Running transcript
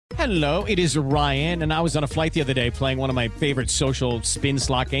Hello, it is Ryan, and I was on a flight the other day playing one of my favorite social spin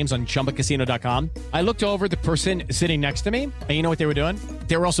slot games on ChumbaCasino.com. I looked over at the person sitting next to me, and you know what they were doing?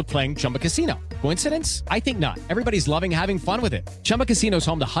 They were also playing Chumba Casino. Coincidence? I think not. Everybody's loving having fun with it. Chumba Casino is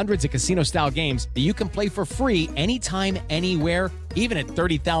home to hundreds of casino-style games that you can play for free anytime, anywhere, even at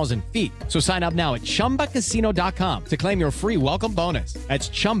 30,000 feet. So sign up now at ChumbaCasino.com to claim your free welcome bonus. That's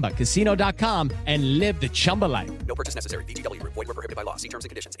ChumbaCasino.com and live the Chumba life. No purchase necessary. VGW. Void where prohibited by law. See terms and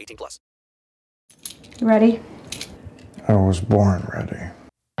conditions. 18+. You ready? I was born ready.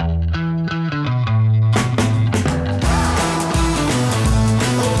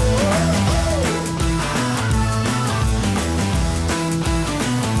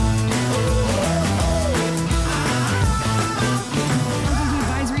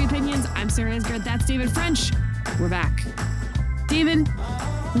 Advisory Opinions. I'm Sarah Isgard. That's David French. We're back. David,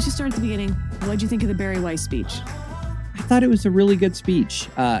 let's just start at the beginning. What'd you think of the Barry Weiss speech? I thought it was a really good speech.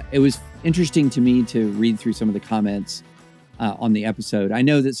 It was interesting to me to read through some of the comments on the episode. I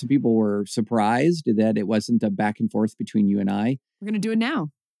know that some people were surprised that it wasn't a back and forth between you and I. We're going to do it now.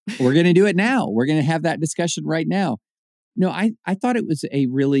 We're going to do it now. We're going to have that discussion right now. No, I thought it was a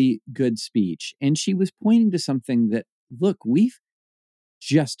really good speech. And she was pointing to something that, look, we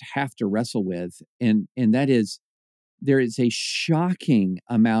just have to wrestle with. And that is, there is a shocking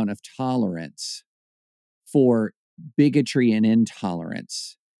amount of tolerance for bigotry and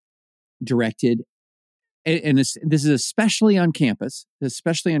intolerance directed. And this is especially on campus,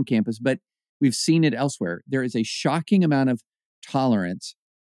 but we've seen it elsewhere. There is a shocking amount of tolerance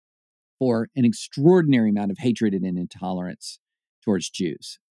for an extraordinary amount of hatred and intolerance towards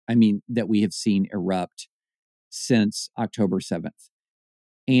Jews. I mean, that we have seen erupt since October 7th.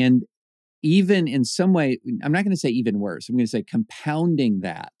 And even in some way, I'm not going to say even worse, I'm going to say compounding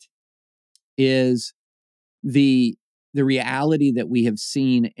that is the reality that we have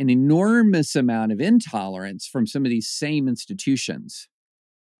seen an enormous amount of intolerance from some of these same institutions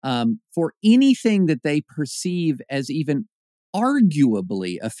for anything that they perceive as even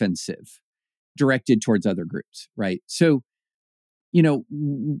arguably offensive directed towards other groups, right? So, you know,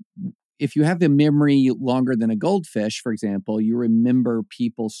 if you have a memory longer than a goldfish, for example, you remember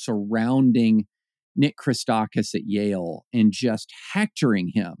people surrounding Nick Christakis at Yale and just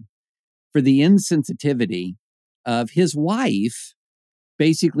hectoring him for the insensitivity of his wife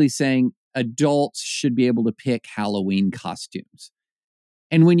basically saying adults should be able to pick Halloween costumes.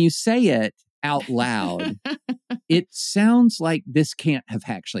 And when you say it out loud, it sounds like this can't have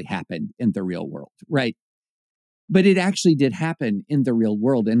actually happened in the real world, right? But it actually did happen in the real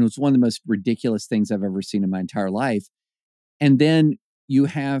world. And it was one of the most ridiculous things I've ever seen in my entire life. And then you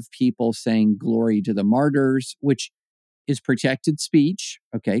have people saying glory to the martyrs, which is protected speech.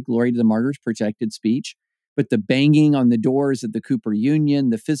 Okay, glory to the martyrs, protected speech. But the banging on the doors at the Cooper Union,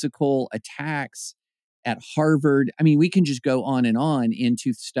 the physical attacks at Harvard, I mean, we can just go on and on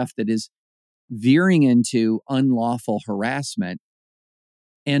into stuff that is veering into unlawful harassment.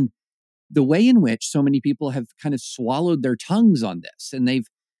 And the way in which so many people have kind of swallowed their tongues on this, and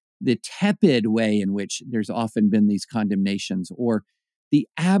the tepid way in which there's often been these condemnations, or the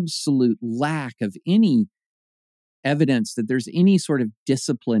absolute lack of any evidence that there's any sort of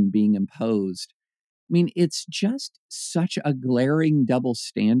discipline being imposed. I mean, it's just such a glaring double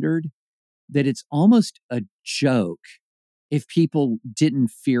standard that it's almost a joke if people didn't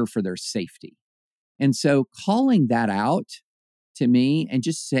fear for their safety. And so calling that out to me and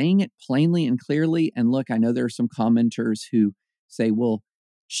just saying it plainly and clearly, and look, I know there are some commenters who say, well,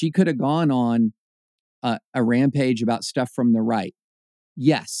 she could have gone on a rampage about stuff from the right.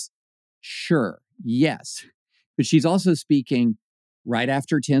 Yes, sure, yes. But she's also speaking right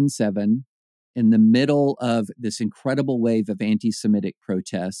after 10/7 in the middle of this incredible wave of anti-Semitic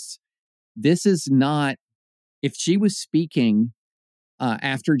protests. This is not, if she was speaking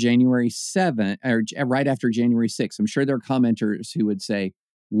after January 7th, or right after January 6th, I'm sure there are commenters who would say,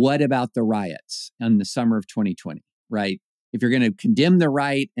 what about the riots in the summer of 2020, right? If you're going to condemn the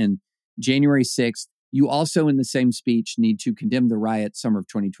right and January 6th, you also in the same speech need to condemn the riot summer of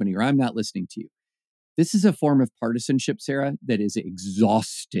 2020, or I'm not listening to you. This is a form of partisanship, Sarah, that is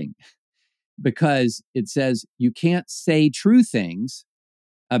exhausting because it says you can't say true things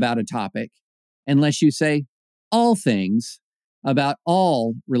about a topic unless you say all things about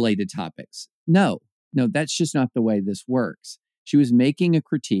all related topics. No, that's just not the way this works. She was making a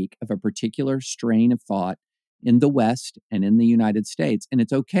critique of a particular strain of thought in the West and in the United States. And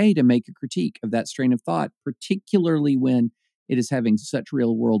it's okay to make a critique of that strain of thought, particularly when it is having such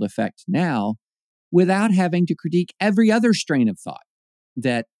real world effect now, without having to critique every other strain of thought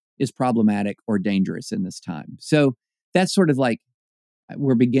that is problematic or dangerous in this time. So that's sort of like,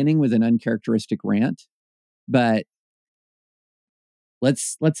 we're beginning with an uncharacteristic rant, but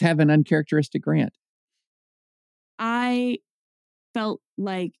let's have an uncharacteristic rant. I felt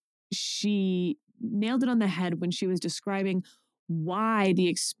like she nailed it on the head when she was describing why the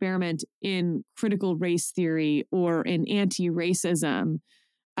experiment in critical race theory or in anti-racism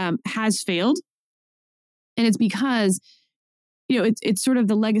has failed. And it's because, it's sort of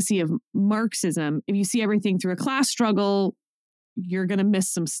the legacy of Marxism. If you see everything through a class struggle, you're going to miss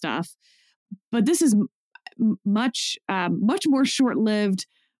some stuff. But this is much more short-lived,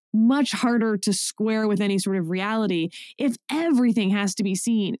 much harder to square with any sort of reality if everything has to be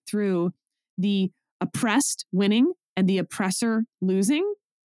seen through the oppressed winning and the oppressor losing.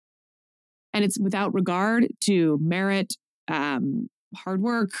 And it's without regard to merit, hard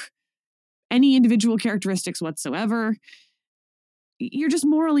work, any individual characteristics whatsoever. You're just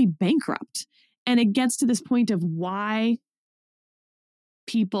morally bankrupt. And it gets to this point of why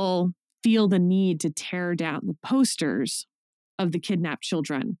people feel the need to tear down the posters of the kidnapped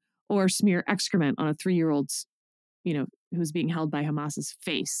children or smear excrement on a 3-year-old's, who's being held by Hamas's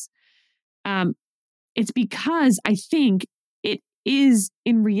face. It's because I think it is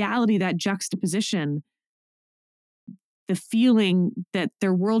in reality that juxtaposition, the feeling that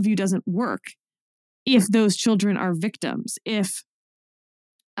their worldview doesn't work if those children are victims, if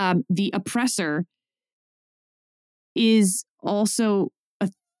the oppressor is also a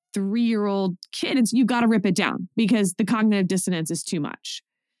 3-year-old kid. And so you got to rip it down because the cognitive dissonance is too much.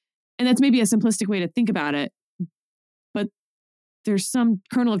 And that's maybe a simplistic way to think about it, but there's some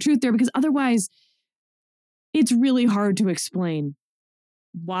kernel of truth there, because otherwise it's really hard to explain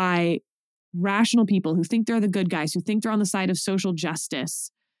why rational people who think they're the good guys, who think they're on the side of social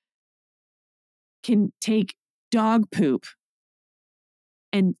justice, can take dog poop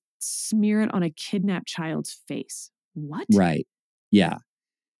and smear it on a kidnapped child's face. What? Right. Yeah.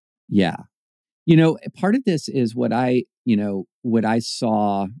 Yeah. Part of this is what I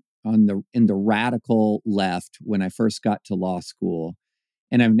saw in the radical left when I first got to law school.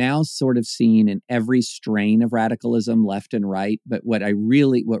 And I've now sort of seen in every strain of radicalism, left and right. But what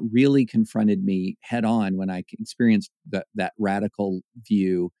really confronted me head on when I experienced that radical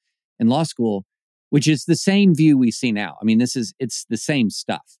view in law school, which is the same view we see now. I mean, it's the same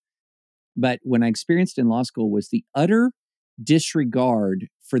stuff. But when I experienced in law school was the utter disregard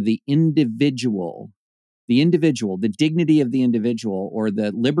for the individual, the dignity of the individual, or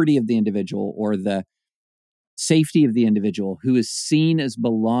the liberty of the individual, or the safety of the individual who is seen as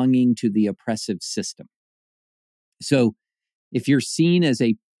belonging to the oppressive system. So if you're seen as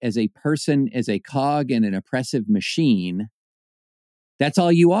a person, as a cog in an oppressive machine, that's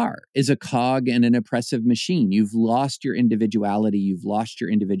all you are, is a cog in an oppressive machine. You've lost your individuality. You've lost your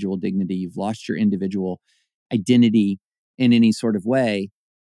individual dignity. You've lost your individual identity in any sort of way.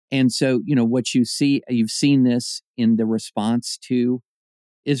 And so, what you've seen this in the response to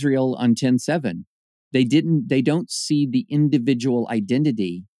Israel on 10/7. They don't see the individual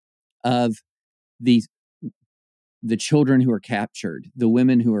identity of the children who are captured, the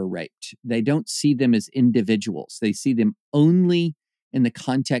women who are raped. They don't see them as individuals. They see them only in the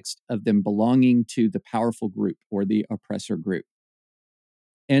context of them belonging to the powerful group or the oppressor group.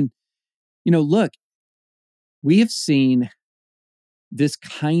 And, look, we have seen this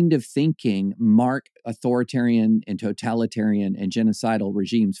kind of thinking mark authoritarian and totalitarian and genocidal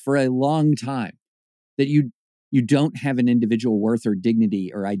regimes for a long time, that you don't have an individual worth or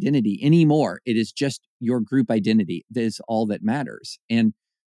dignity or identity anymore. It is just your group identity that is all that matters. And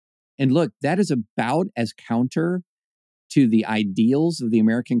look, that is about as counter to the ideals of the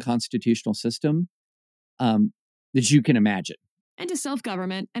American constitutional system that you can imagine. And to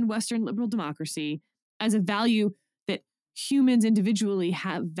self-government and Western liberal democracy as a value that humans individually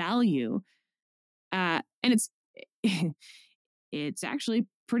have value. And it's actually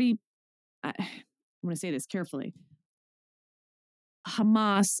pretty, I want to say this carefully.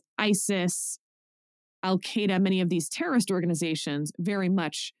 Hamas, ISIS, Al-Qaeda, many of these terrorist organizations very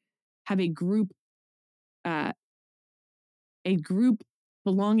much have a group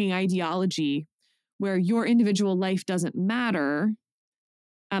belonging ideology where your individual life doesn't matter.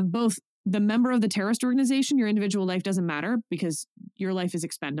 Both the member of the terrorist organization, your individual life doesn't matter because your life is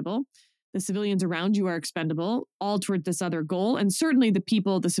expendable. The civilians around you are expendable, all toward this other goal. And certainly the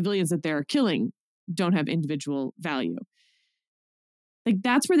civilians that they're killing don't have individual value. Like,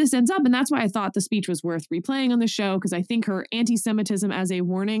 that's where this ends up. And that's why I thought the speech was worth replaying on the show, because I think her anti-Semitism as a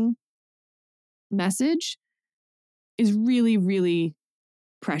warning message is really, really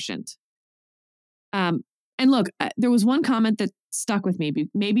prescient. And look, there was one comment that stuck with me,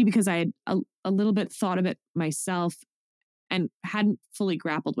 maybe because I had a little bit thought of it myself and hadn't fully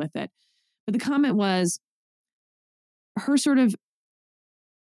grappled with it. But the comment was her sort of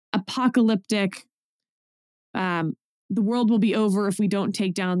apocalyptic, the world will be over if we don't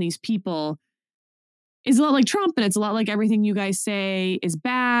take down these people, is a lot like Trump. And it's a lot like everything you guys say is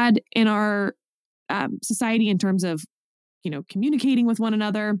bad in our society in terms of, communicating with one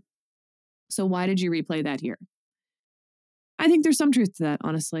another. So why did you replay that here? I think there's some truth to that,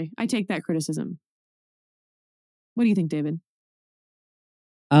 honestly. I take that criticism. What do you think, David?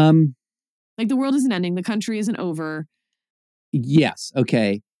 Like, the world isn't ending. The country isn't over. Yes.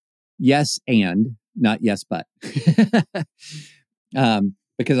 Okay. Yes, and not yes, but.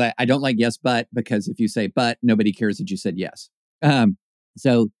 Because I don't like yes, but, because if you say but, nobody cares that you said yes.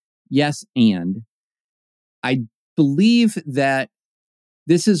 So yes, and I believe that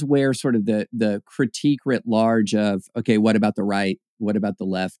this is where sort of the critique writ large of, okay, what about the right? What about the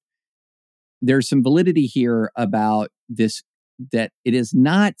left? There's some validity here about this, that it is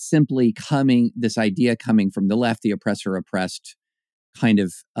not simply this idea coming from the left, the oppressor oppressed kind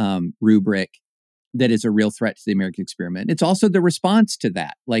of rubric, that is a real threat to the American experiment. It's also the response to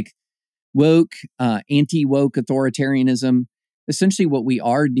that, like woke, anti-woke authoritarianism. Essentially what we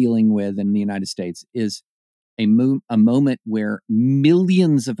are dealing with in the United States is a moment where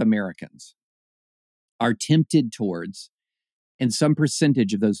millions of Americans are tempted towards, and some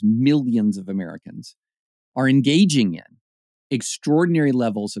percentage of those millions of Americans are engaging in extraordinary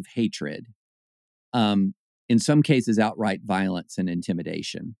levels of hatred, in some cases outright violence and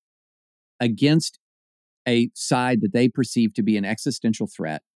intimidation, against a side that they perceive to be an existential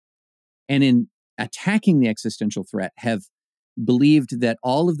threat. And in attacking the existential threat, have believed that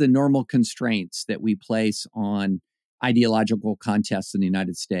all of the normal constraints that we place on ideological contests in the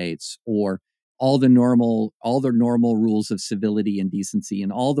United States, or all the normal rules of civility and decency,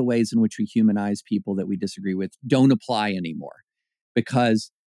 and all the ways in which we humanize people that we disagree with, don't apply anymore,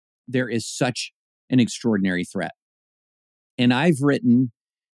 because there is such an extraordinary threat. And I've written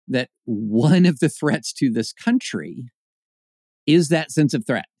that one of the threats to this country is that sense of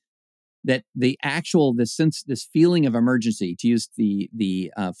threat. That this feeling of emergency, to use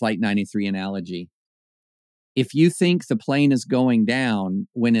the Flight 93 analogy, if you think the plane is going down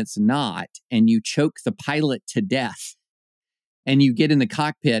when it's not, and you choke the pilot to death, and you get in the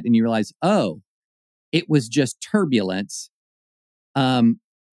cockpit and you realize, oh, it was just turbulence,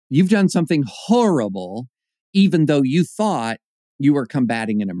 you've done something horrible, even though you thought you were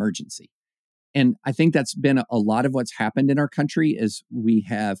combating an emergency. And I think that's been a lot of what's happened in our country, is we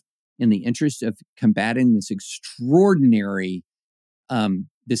have, in the interest of combating this extraordinary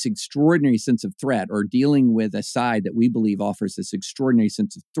sense of threat, or dealing with a side that we believe offers this extraordinary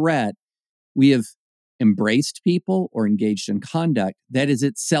sense of threat, we have embraced people or engaged in conduct that is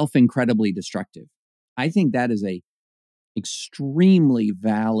itself incredibly destructive. I think that is a extremely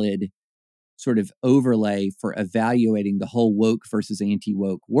valid sort of overlay for evaluating the whole woke versus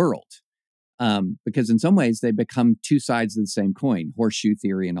anti-woke world. Because in some ways they become two sides of the same coin, horseshoe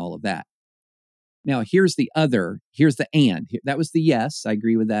theory and all of that. Now, here's the and. That was the yes, I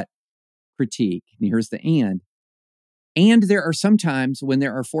agree with that critique. And here's the and. And there are some times when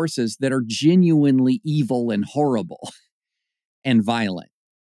there are forces that are genuinely evil and horrible and violent.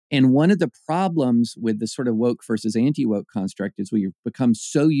 And one of the problems with the sort of woke versus anti-woke construct is we've become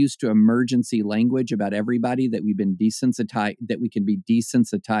so used to emergency language about everybody that we can be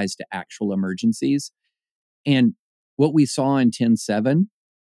desensitized to actual emergencies. And what we saw in 10/7,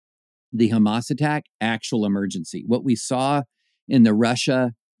 the Hamas attack, actual emergency. What we saw in the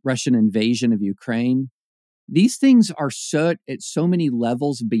Russian invasion of Ukraine, these things are at so many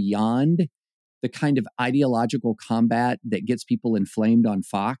levels beyond the kind of ideological combat that gets people inflamed on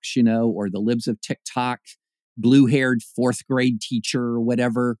Fox, or the libs of TikTok, blue-haired fourth grade teacher or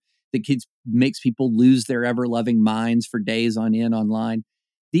whatever, that makes people lose their ever-loving minds for days on end online.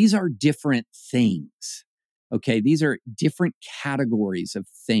 These are different things, okay? These are different categories of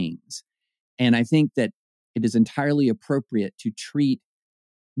things. And I think that it is entirely appropriate to treat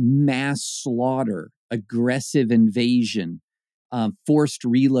mass slaughter, aggressive invasion, forced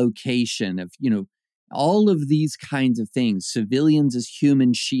relocation of, all of these kinds of things, civilians as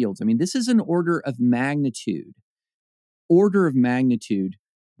human shields. I mean, this is an order of magnitude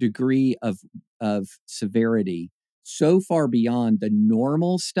degree of severity, so far beyond the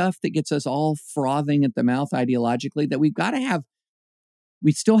normal stuff that gets us all frothing at the mouth ideologically, that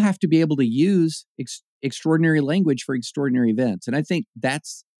we still have to be able to use extraordinary language for extraordinary events. And I think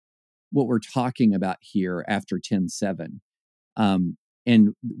that's what we're talking about here after 10/7.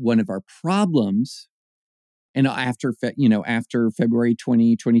 And one of our problems and after February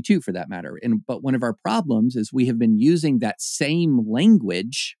 2022, for that matter. But one of our problems is we have been using that same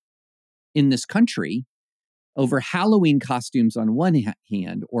language in this country over Halloween costumes on one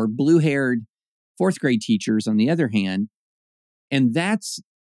hand, or blue-haired fourth grade teachers on the other hand, and that's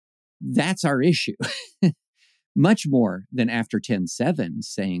our issue. Much more than after 10/7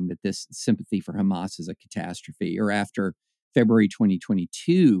 saying that this sympathy for Hamas is a catastrophe, or after February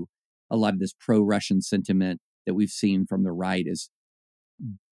 2022, a lot of this pro-Russian sentiment that we've seen from the right is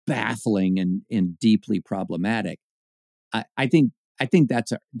baffling and deeply problematic. I think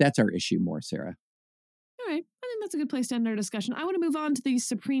that's our issue more, Sarah. All right. I think that's a good place to end our discussion. I want to move on to the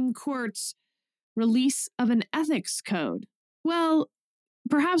Supreme Court's release of an ethics code. Well,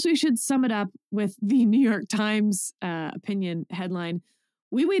 perhaps we should sum it up with the New York Times opinion headline.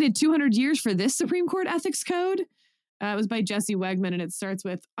 We waited 200 years for this Supreme Court ethics code. It was by Jesse Wegman, and it starts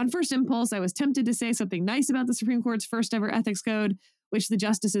with, on first impulse, I was tempted to say something nice about the Supreme Court's first ever ethics code, which the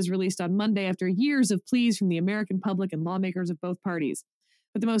justices released on Monday after years of pleas from the American public and lawmakers of both parties.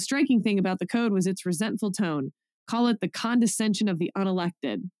 But the most striking thing about the code was its resentful tone. Call it the condescension of the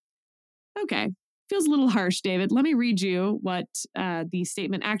unelected. Okay, feels a little harsh, David. Let me read you what the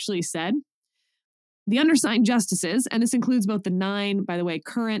statement actually said. The undersigned justices, and this includes both the 9, by the way,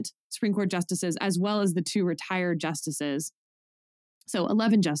 current Supreme Court justices, as well as the 2 retired justices. So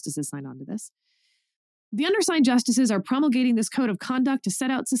 11 justices signed on to this. The undersigned justices are promulgating this code of conduct to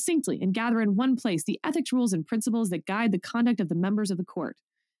set out succinctly and gather in one place the ethics rules and principles that guide the conduct of the members of the court.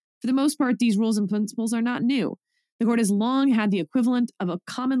 For the most part, these rules and principles are not new. The court has long had the equivalent of a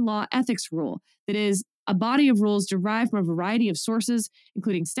common law ethics rule, that is, a body of rules derived from a variety of sources,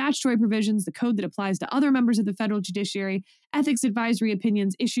 including statutory provisions, the code that applies to other members of the federal judiciary, ethics advisory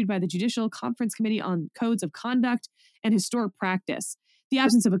opinions issued by the Judicial Conference Committee on Codes of Conduct, and historic practice. The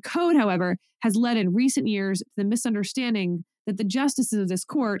absence of a code, however, has led in recent years to the misunderstanding that the justices of this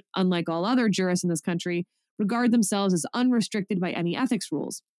court, unlike all other jurists in this country, regard themselves as unrestricted by any ethics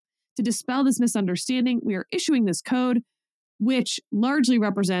rules. To dispel this misunderstanding, we are issuing this code, which largely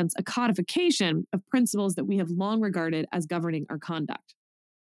represents a codification of principles that we have long regarded as governing our conduct.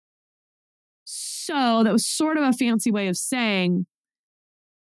 So that was sort of a fancy way of saying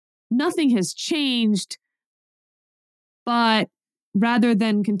nothing has changed, but rather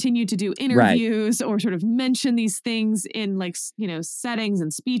than continue to do interviews or sort of mention these things in settings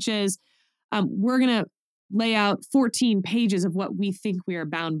and speeches, we're going to lay out 14 pages of what we think we are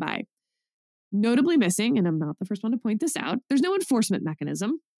bound by. Notably missing, and I'm not the first one to point this out, there's no enforcement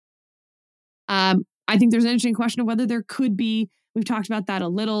mechanism. I think there's an interesting question of whether there could be. We've talked about that a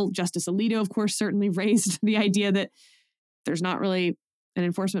little. Justice Alito, of course, certainly raised the idea that there's not really an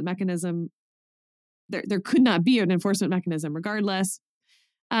enforcement mechanism. There could not be an enforcement mechanism regardless.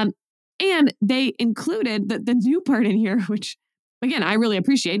 And they included the new part in here, which, again, I really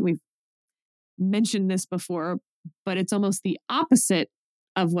appreciate. We've mentioned this before, but it's almost the opposite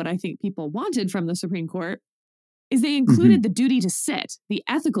of what I think people wanted from the Supreme Court, is they included the duty to sit, the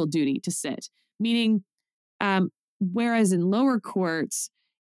ethical duty to sit, meaning whereas in lower courts,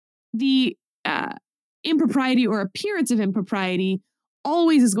 the impropriety or appearance of impropriety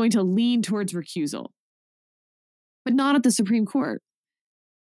always is going to lean towards recusal, but not at the Supreme Court,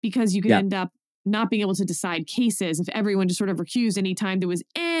 because you could end up not being able to decide cases if everyone just sort of recused anytime there was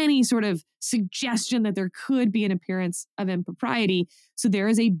any sort of suggestion that there could be an appearance of impropriety. So there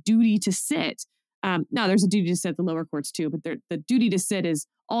is a duty to sit. Now, there's a duty to sit at the lower courts too, but the duty to sit is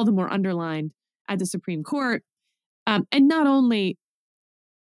all the more underlined at the Supreme Court. And not only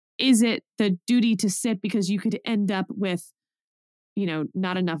is it the duty to sit because you could end up with,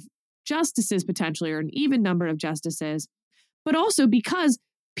 not enough justices potentially, or an even number of justices, but also because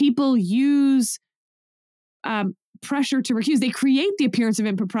people use pressure to recuse. They create the appearance of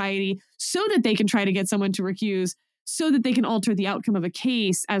impropriety so that they can try to get someone to recuse, so that they can alter the outcome of a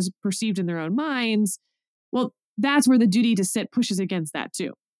case as perceived in their own minds. Well, that's where the duty to sit pushes against that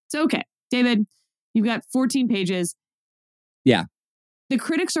too. So, okay, David, you've got 14 pages. Yeah. The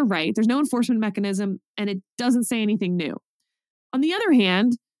critics are right. There's no enforcement mechanism, and it doesn't say anything new. On the other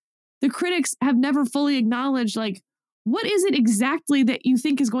hand, the critics have never fully acknowledged, what is it exactly that you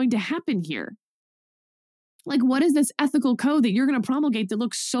think is going to happen here? What is this ethical code that you're going to promulgate that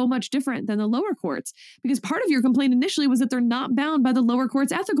looks so much different than the lower courts? Because part of your complaint initially was that they're not bound by the lower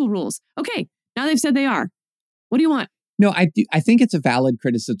court's ethical rules. Okay, now they've said they are. What do you want? No, I think it's a valid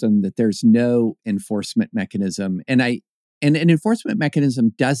criticism that there's no enforcement mechanism. And an enforcement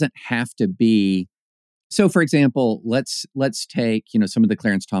mechanism doesn't have to be. So, for example, let's take, some of the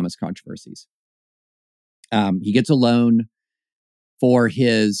Clarence Thomas controversies. He gets a loan for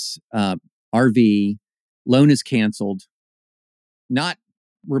his RV loan is canceled, not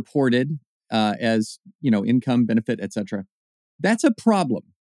reported as, income, benefit, etc. That's a problem.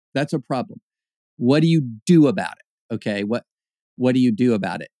 That's a problem. What do you do about it? Okay, what do you do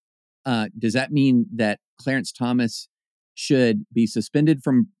about it? Does that mean that Clarence Thomas should be suspended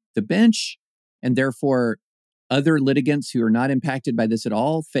from the bench, and therefore other litigants who are not impacted by this at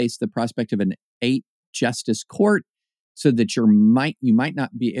all face the prospect of an 8-justice court, so that you might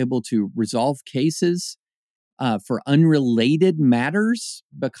not be able to resolve cases for unrelated matters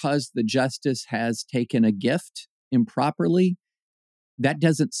because the justice has taken a gift improperly? That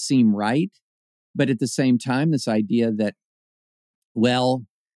doesn't seem right. But at the same time, this idea that, well,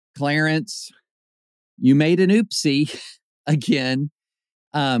 Clarence, you made an oopsie again,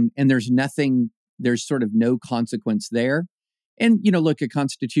 and there's sort of no consequence there. And, look, a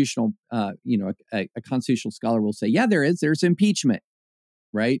constitutional scholar will say, yeah, there's impeachment,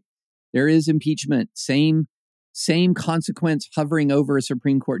 right? There is impeachment. Same consequence hovering over a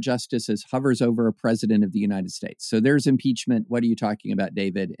Supreme Court justice as hovers over a president of the United States. So there's impeachment. What are you talking about,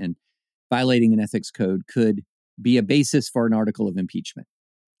 David? And violating an ethics code could be a basis for an article of impeachment.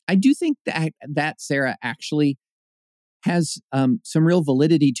 I do think that Sarah actually has some real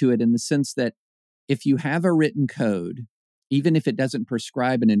validity to it, in the sense that if you have a written code, even if it doesn't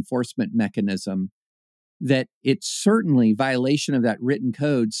prescribe an enforcement mechanism, that it's certainly, violation of that written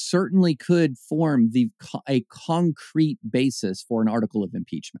code certainly could form a concrete basis for an article of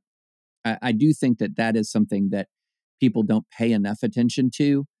impeachment. I do think that is something that people don't pay enough attention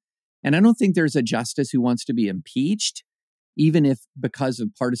to. And I don't think there's a justice who wants to be impeached, even if, because of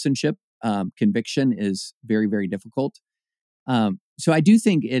partisanship, conviction is very, very difficult. So I do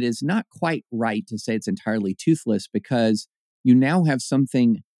think it is not quite right to say it's entirely toothless, because you now have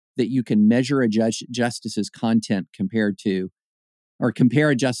something that you can measure a justice's content compared to, or compare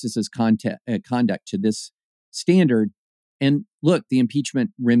a justice's conduct to this standard. And look, the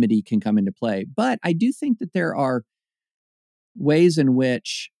impeachment remedy can come into play. But I do think that there are ways in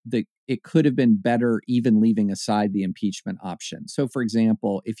which it could have been better, even leaving aside the impeachment option. So, for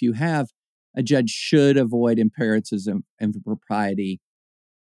example, if you have a judge should avoid appearances of impropriety,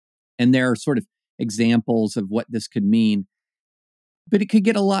 and there are sort of examples of what this could mean, but it could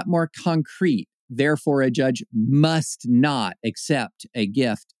get a lot more concrete. Therefore, a judge must not accept a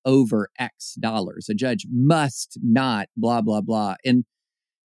gift over X dollars. A judge must not blah, blah, blah. And,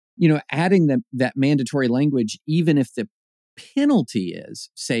 adding that mandatory language, even if the penalty is,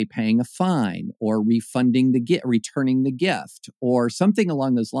 say, paying a fine or returning the gift, or something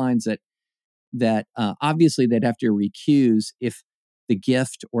along those lines, that obviously they'd have to recuse if the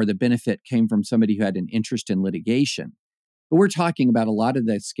gift or the benefit came from somebody who had an interest in litigation. But we're talking about a lot of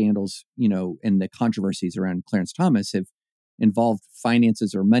the scandals, and the controversies around Clarence Thomas have involved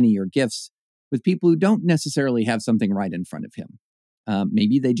finances or money or gifts with people who don't necessarily have something right in front of him.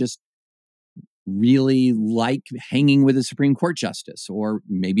 Maybe they just really like hanging with a Supreme Court justice, or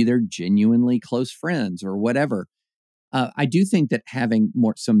maybe they're genuinely close friends or whatever. I do think that having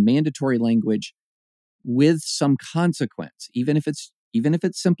some mandatory language with some consequence, even if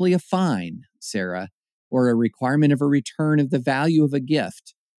it's simply a fine, Sarah, or a requirement of a return of the value of a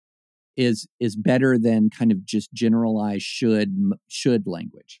gift, is better than kind of just generalized should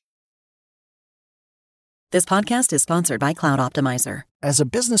language. This podcast is sponsored by Cloud Optimizer. As a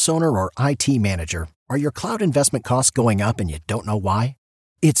business owner or IT manager, are your cloud investment costs going up and you don't know why?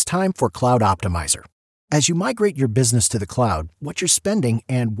 It's time for Cloud Optimizer. As you migrate your business to the cloud, what you're spending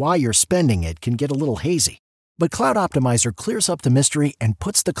and why you're spending it can get a little hazy. But Cloud Optimizer clears up the mystery and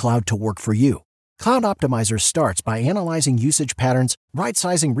puts the cloud to work for you. Cloud Optimizer starts by analyzing usage patterns,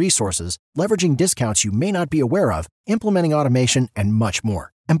 right-sizing resources, leveraging discounts you may not be aware of, implementing automation, and much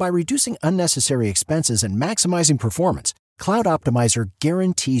more. And by reducing unnecessary expenses and maximizing performance, Cloud Optimizer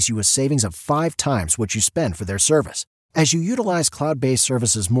guarantees you a savings of 5 times what you spend for their service. As you utilize cloud-based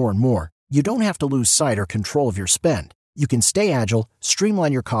services more and more, you don't have to lose sight or control of your spend. You can stay agile,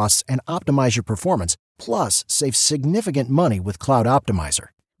 streamline your costs, and optimize your performance, plus save significant money with Cloud Optimizer.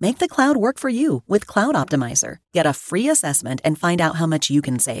 Make the cloud work for you with Cloud Optimizer. Get a free assessment and find out how much you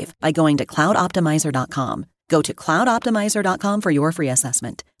can save by going to cloudoptimizer.com. Go to cloudoptimizer.com for your free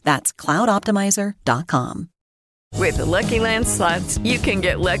assessment. That's cloudoptimizer.com. With the Lucky Land Slots, you can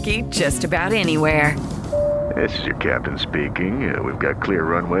get lucky just about anywhere. This is your captain speaking. We've got clear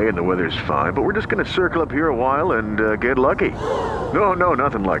runway and the weather's fine, but we're just going to circle up here a while and get lucky. No,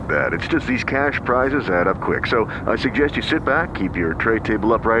 nothing like that. It's just these cash prizes add up quick. So I suggest you sit back, keep your tray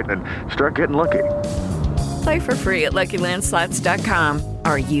table upright, and start getting lucky. Play for free at LuckyLandSlots.com.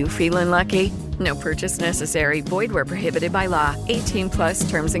 Are you feeling lucky? No purchase necessary. Void where prohibited by law. 18 plus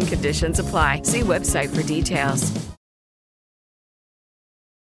terms and conditions apply. See website for details.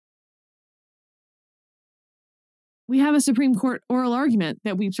 We have a Supreme Court oral argument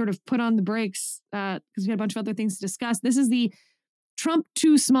that we've sort of put on the brakes because we had a bunch of other things to discuss. This is the Trump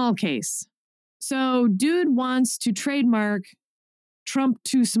too small case. So dude wants to trademark Trump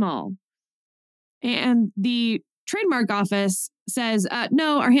too small. And the trademark office says,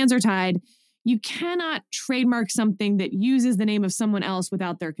 no, our hands are tied. You cannot trademark something that uses the name of someone else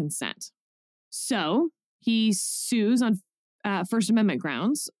without their consent. So he sues on First Amendment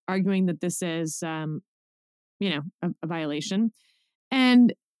grounds, arguing that this is, a violation.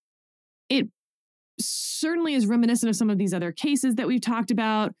 And it certainly is reminiscent of some of these other cases that we've talked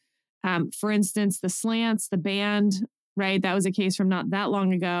about. For instance, the Slants, the band, right? That was a case from not that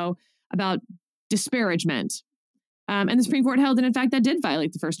long ago about disparagement. And the Supreme Court held that, in fact, that did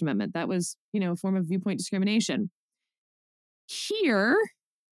violate the First Amendment. That was, a form of viewpoint discrimination. Here,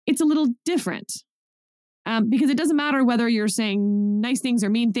 it's a little different because it doesn't matter whether you're saying nice things or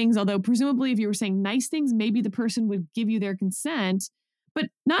mean things, although presumably if you were saying nice things, maybe the person would give you their consent, but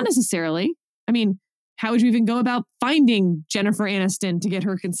not necessarily. I mean, how would you even go about finding Jennifer Aniston to get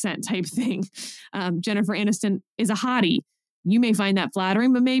her consent type thing? Jennifer Aniston is a hottie. You may find that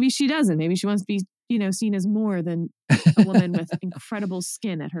flattering, but maybe she doesn't. Maybe she wants to be seen as more than a woman with incredible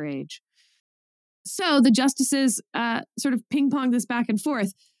skin at her age. So the justices sort of ping-ponged this back and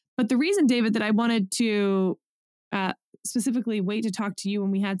forth. But the reason, David, that I wanted to specifically wait to talk to you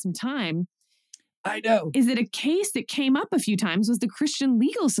when we had some time, I know, is that a case that came up a few times was the Christian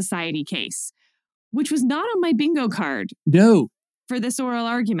Legal Society case, which was not on my bingo card. No. For this oral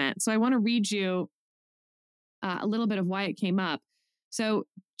argument. So I want to read you a little bit of why it came up. So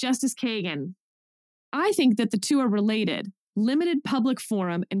Justice Kagan, I think that the two are related, limited public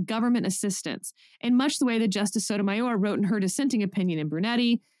forum and government assistance, in much the way that Justice Sotomayor wrote in her dissenting opinion in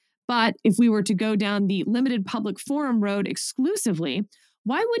Brunetti. But if we were to go down the limited public forum road exclusively,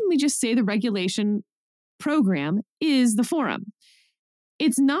 why wouldn't we just say the regulation program is the forum?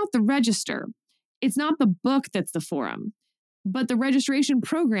 It's not the register. It's not the book that's the forum, but the registration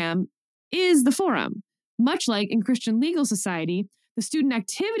program is the forum. Much like in Christian Legal Society, the student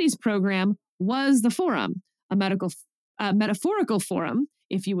activities program was the forum, a metaphorical forum,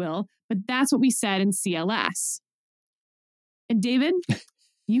 if you will, but that's what we said in CLS. And David,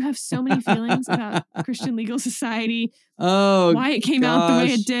 you have so many feelings about Christian Legal Society, why it came out the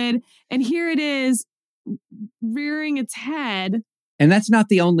way it did, and here it is rearing its head. And that's not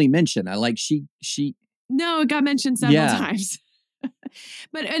the only mention. I like she. No, it got mentioned several times.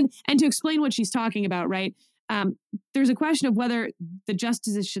 But and to explain what she's talking about, right? There's a question of whether the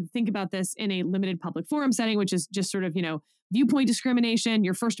justices should think about this in a limited public forum setting, which is just sort of, viewpoint discrimination,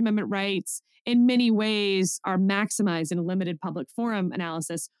 your First Amendment rights in many ways are maximized in a limited public forum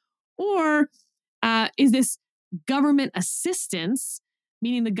analysis. Or is this government assistance,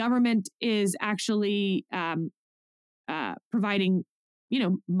 meaning the government is actually providing,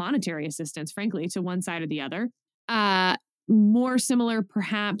 monetary assistance, frankly, to one side or the other. More similar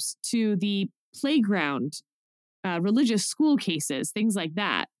perhaps to the playground religious school cases, things like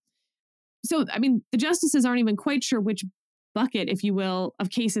that. So, I mean, the justices aren't even quite sure which bucket, if you will, of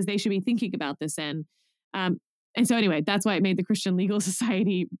cases they should be thinking about this in. And so anyway, that's why it made the Christian Legal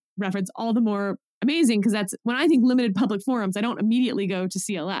Society reference all the more amazing, because that's when I think limited public forums, I don't immediately go to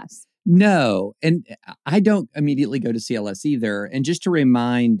CLS. No, and I don't immediately go to CLS either. And just to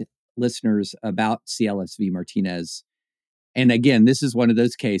remind listeners about CLS v. Martinez, and again, this is one of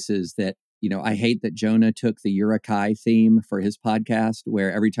those cases that, I hate that Jonah took the Uruk-hai theme for his podcast,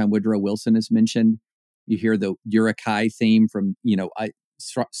 where every time Woodrow Wilson is mentioned, you hear the Uruk-hai theme from,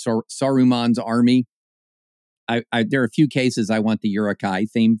 Saruman's army. There are a few cases I want the Uruk-hai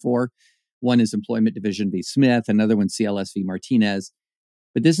theme for. One is Employment Division v. Smith, another one CLS v. Martinez.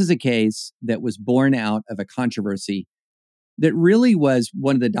 But this is a case that was born out of a controversy that really was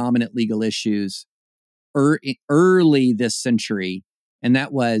one of the dominant legal issues early this century. And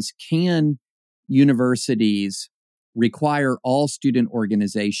that was, can universities require all student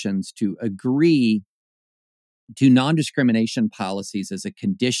organizations to agree to non-discrimination policies as a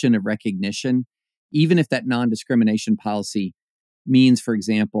condition of recognition, even if that non-discrimination policy means, for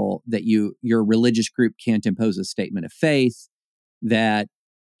example, that your religious group can't impose a statement of faith, that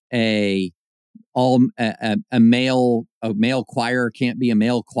a male choir can't be a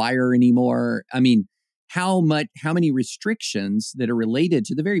male choir anymore. I mean, how many restrictions that are related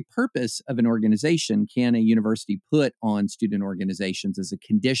to the very purpose of an organization can a university put on student organizations as a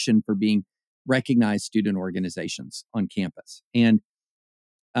condition for being recognized student organizations on campus? And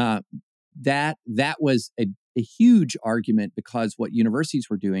that was a huge argument, because what universities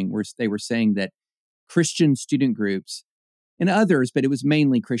were doing was they were saying that Christian student groups and others, but it was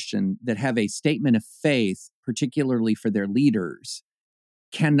mainly Christian, that have a statement of faith, particularly for their leaders,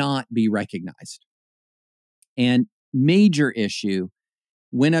 cannot be recognized. And major issue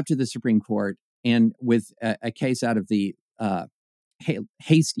went up to the Supreme Court, and with a case out of the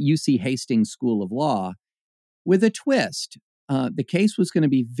UC Hastings School of Law, with a twist. The case was going to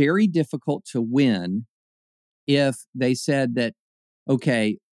be very difficult to win if they said that,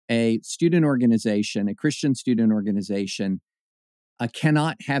 okay, a student organization, a Christian student organization,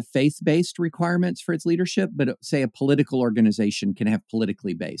 cannot have faith-based requirements for its leadership, but say a political organization can have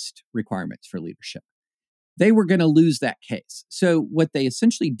politically based requirements for leadership. They were going to lose that case. So what they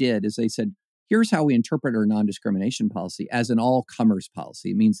essentially did is they said, here's how we interpret our non-discrimination policy as an all-comers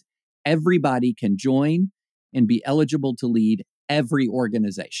policy. It means everybody can join and be eligible to lead every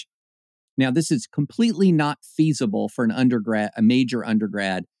organization. Now, this is completely not feasible for an undergrad, a major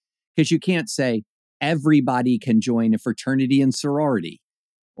undergrad, because you can't say everybody can join a fraternity and sorority,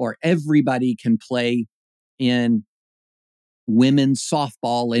 or everybody can play in women's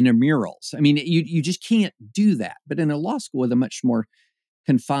softball and intramurals. I mean, you just can't do that. But in a law school with a much more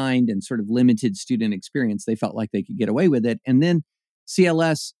confined and sort of limited student experience, they felt like they could get away with it. And then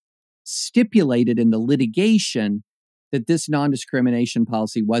CLS stipulated in the litigation that this non-discrimination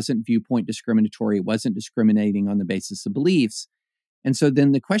policy wasn't viewpoint discriminatory, wasn't discriminating on the basis of beliefs. And so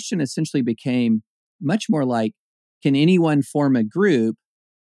then the question essentially became much more like, can anyone form a group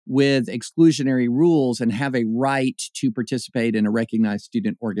with exclusionary rules and have a right to participate in a recognized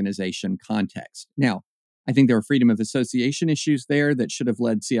student organization context? Now, I think there were freedom of association issues there that should have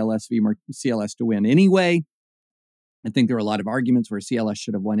led CLS to win anyway. I think there were a lot of arguments where CLS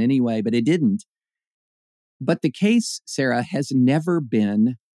should have won anyway, but it didn't. But the case, Sarah, has never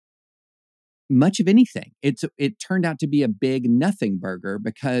been much of anything. It turned out to be a big nothing burger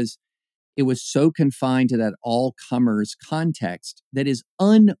because it was so confined to that all-comers context that is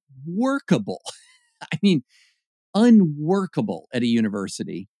unworkable. I mean, unworkable at a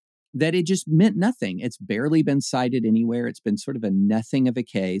university, that it just meant nothing. It's barely been cited anywhere. It's been sort of a nothing of a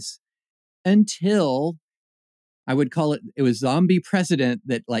case until, I would call it was zombie precedent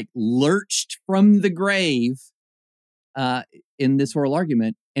that like lurched from the grave in this oral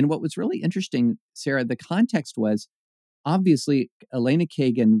argument. And what was really interesting, Sarah, the context was, obviously, Elena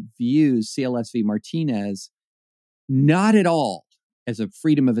Kagan views CLS v. Martinez not at all as a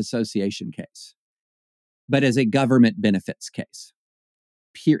freedom of association case, but as a government benefits case.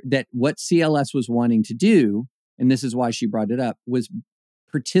 That what CLS was wanting to do, and this is why she brought it up, was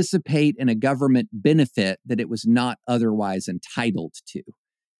participate in a government benefit that it was not otherwise entitled to.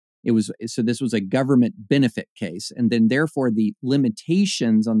 So this was a government benefit case, and then therefore the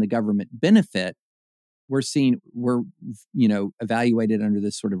limitations on the government benefit were evaluated under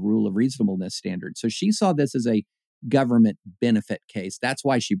this sort of rule of reasonableness standard. So she saw this as a government benefit case. That's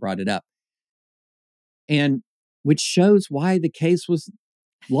why she brought it up. And which shows why the case was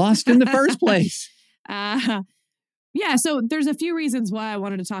lost in the first place. Yeah, so there's a few reasons why I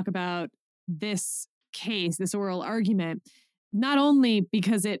wanted to talk about this case, this oral argument, not only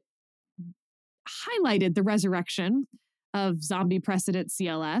because it highlighted the resurrection of zombie precedent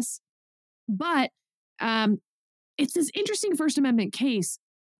CLS, but it's this interesting First Amendment case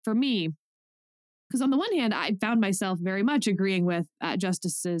for me, because on the one hand, I found myself very much agreeing with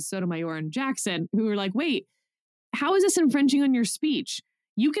Justices Sotomayor and Jackson, who were like, wait, how is this infringing on your speech?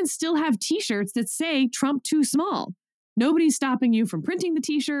 You can still have t-shirts that say Trump too small. Nobody's stopping you from printing the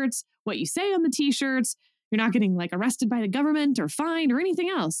t-shirts, what you say on the t-shirts. You're not getting like arrested by the government or fined or anything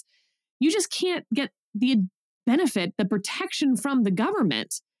else. You just can't get the benefit, the protection from the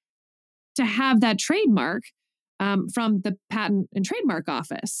government to have that trademark from the Patent and Trademark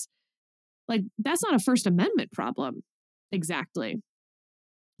Office. Like, that's not a First Amendment problem, exactly.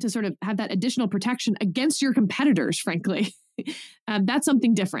 To sort of have that additional protection against your competitors, frankly. That's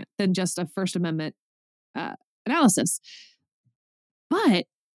something different than just a First Amendment analysis. But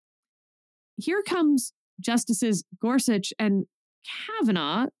here comes Justices Gorsuch and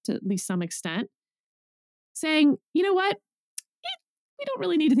Kavanaugh, to at least some extent, saying, you know what? We don't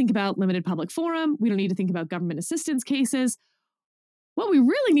really need to think about limited public forum. We don't need to think about government assistance cases. What we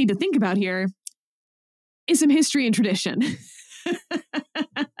really need to think about here is some history and tradition.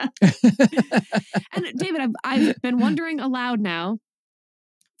 And David, I've been wondering aloud now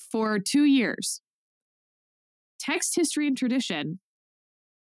for 2 years. Text, history, and tradition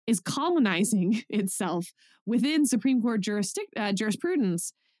is colonizing itself within Supreme Court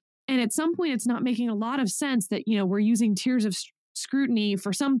jurisprudence. And at some point, it's not making a lot of sense that, we're using tiers of scrutiny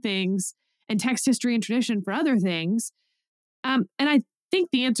for some things and text history and tradition for other things. And I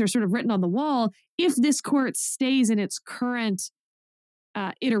think the answer is sort of written on the wall. If this court stays in its current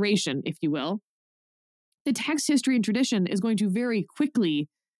iteration, if you will, the text history and tradition is going to very quickly,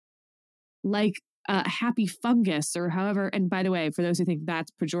 like a happy fungus or however. And by the way, for those who think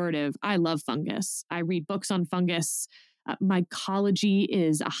that's pejorative, I love fungus. I read books on fungus. Mycology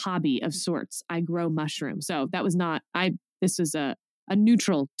is a hobby of sorts. I grow mushrooms. So that was not, this was a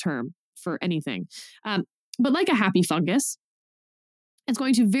neutral term for anything. But like a happy fungus, it's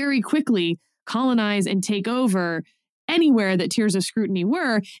going to very quickly colonize and take over anywhere that tiers of scrutiny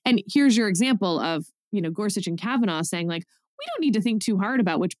were. And here's your example of, Gorsuch and Kavanaugh saying, like, we don't need to think too hard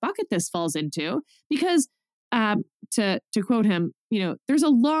about which bucket this falls into, because to quote him, there's a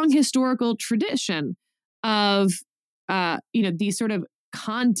long historical tradition of these sort of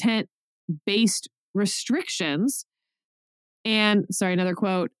content-based restrictions. And sorry, another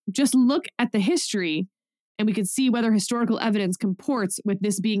quote, just look at the history and we could see whether historical evidence comports with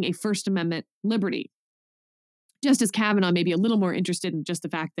this being a First Amendment liberty. Justice Kavanaugh may be a little more interested in just the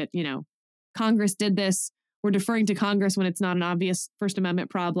fact that, Congress did this. We're deferring to Congress when it's not an obvious First Amendment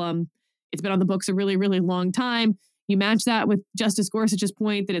problem. It's been on the books a really, really long time. You match that with Justice Gorsuch's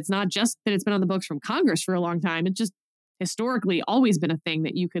point that it's not just that it's been on the books from Congress for a long time. It's just historically always been a thing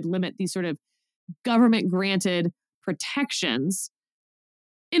that you could limit these sort of government-granted protections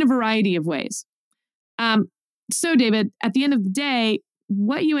in a variety of ways. So, David, at the end of the day,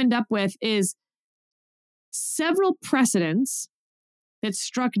 what you end up with is several precedents that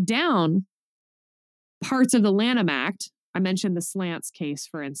struck down parts of the Lanham Act. I mentioned the Slants case,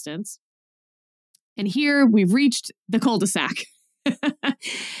 for instance. And here we've reached the cul-de-sac.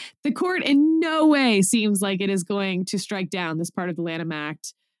 The court in no way seems like it is going to strike down this part of the Lanham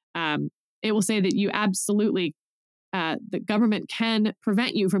Act. It will say that you absolutely, the government can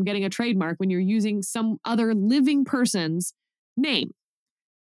prevent you from getting a trademark when you're using some other living person's name.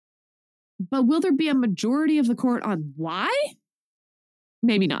 But will there be a majority of the court on why?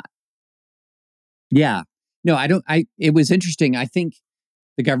 Maybe not. Yeah. No, it was interesting. I think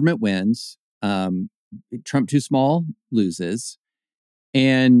the government wins. Trump too small loses.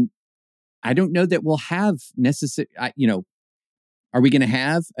 And I don't know that we'll have necessary, are we going to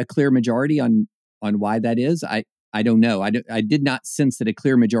have a clear majority on why that is? I don't know. I did not sense that a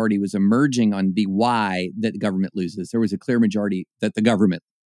clear majority was emerging on the why that the government loses. There was a clear majority that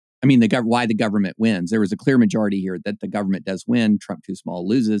why the government wins. There was a clear majority here that the government does win. Trump too small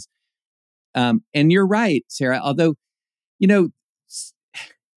loses. And you're right, Sarah, although,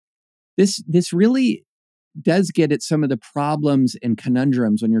 this really does get at some of the problems and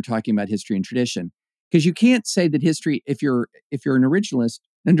conundrums when you're talking about history and tradition, because you can't say that history, if you're an originalist,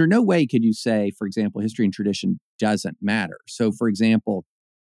 under no way could you say, for example, history and tradition doesn't matter. So, for example,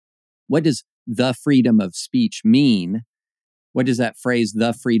 what does the freedom of speech mean? What does that phrase,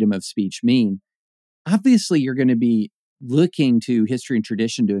 the freedom of speech, mean? Obviously, you're going to be looking to history and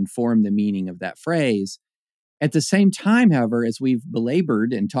tradition to inform the meaning of that phrase. At the same time, however, as we've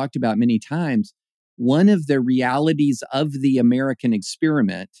belabored and talked about many times, one of the realities of the American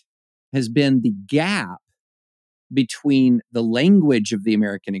experiment has been the gap between the language of the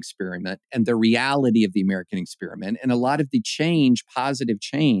American experiment and the reality of the American experiment. And a lot of the positive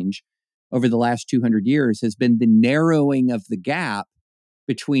change over the last 200 years has been the narrowing of the gap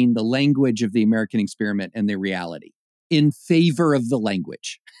between the language of the American experiment and the reality in favor of the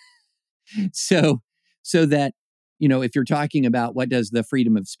language. So that, if you're talking about what does the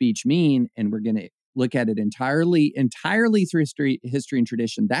freedom of speech mean, and we're going to look at it entirely through history and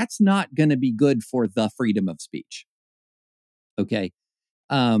tradition, that's not going to be good for the freedom of speech. Okay.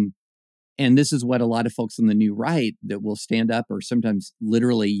 And this is what a lot of folks on the new right that will stand up or sometimes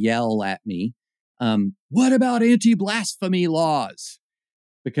literally yell at me. What about anti-blasphemy laws?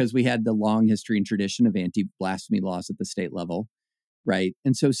 Because we had the long history and tradition of anti-blasphemy laws at the state level, right?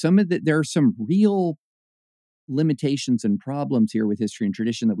 And so there are some real limitations and problems here with history and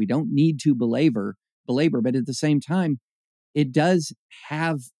tradition that we don't need to belabor, but at the same time, it does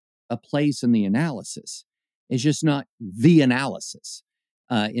have a place in the analysis. It's just not the analysis,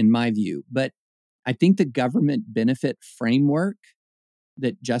 in my view. But I think the government benefit framework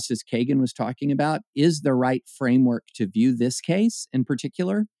that Justice Kagan was talking about is the right framework to view this case in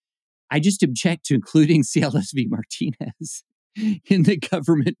particular. I just object to including CLS v. Martinez in the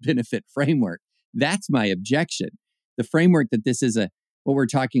government benefit framework. That's my objection. The framework that this is what we're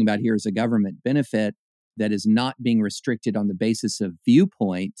talking about here is a government benefit that is not being restricted on the basis of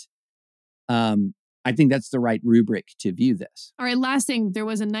viewpoint. I think that's the right rubric to view this. All right, last thing, there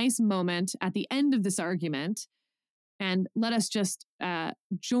was a nice moment at the end of this argument, and let us just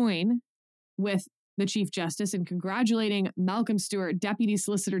join with the Chief Justice and congratulating Malcolm Stewart, Deputy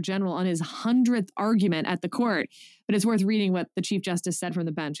Solicitor General, on his 100th argument at the court. But it's worth reading what the Chief Justice said from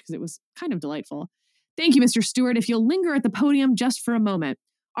the bench because it was kind of delightful. Thank you, Mr. Stewart. If you'll linger at the podium just for a moment.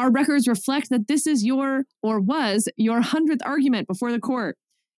 Our records reflect that this is was your 100th argument before the court.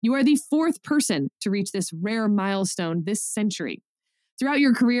 You are the 4th person to reach this rare milestone this century. Throughout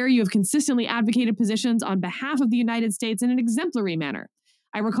your career, you have consistently advocated positions on behalf of the United States in an exemplary manner.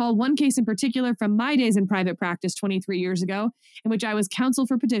 I recall one case in particular from my days in private practice 23 years ago, in which I was counsel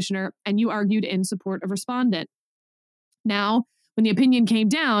for petitioner and you argued in support of respondent. Now, when the opinion came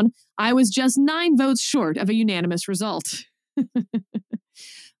down, I was just 9 votes short of a unanimous result.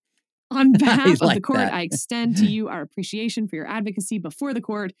 On behalf of the court, I extend to you our appreciation for your advocacy before the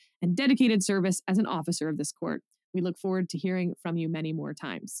court and dedicated service as an officer of this court. We look forward to hearing from you many more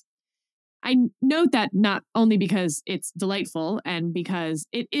times. I note that not only because it's delightful and because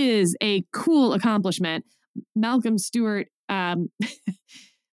it is a cool accomplishment. Malcolm Stewart,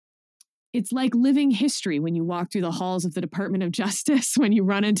 it's like living history when you walk through the halls of the Department of Justice when you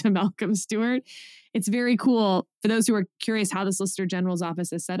run into Malcolm Stewart. It's very cool. For those who are curious how the Solicitor General's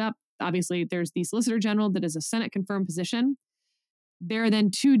office is set up, obviously there's the Solicitor General that is a Senate-confirmed position. There are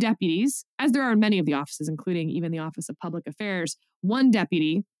then 2 deputies, as there are in many of the offices, including even the Office of Public Affairs. One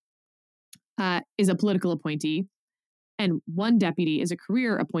deputy is a political appointee, and one deputy is a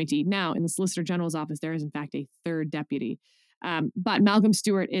career appointee. Now, in the Solicitor General's office, there is, in fact, a 3rd deputy. But Malcolm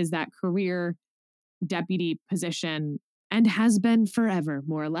Stewart is that career deputy position and has been forever,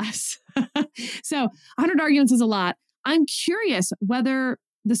 more or less. So 100 arguments is a lot. I'm curious whether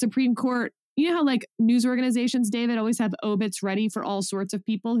the Supreme Court, you know how like news organizations, David, always have obits ready for all sorts of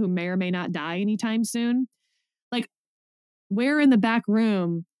people who may or may not die anytime soon? Like, where in the back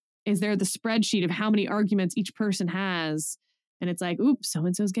room is there the spreadsheet of how many arguments each person has? And it's like, oops,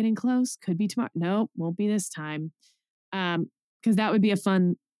 so-and-so's getting close. Could be tomorrow. Nope, won't be this time. Because that would be a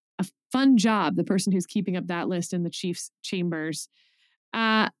fun job, the person who's keeping up that list in the chief's chambers.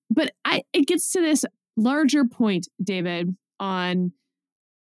 But it gets to this larger point, David, on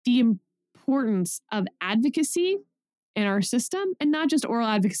the importance of advocacy in our system, and not just oral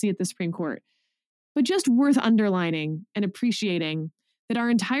advocacy at the Supreme Court, but just worth underlining and appreciating that our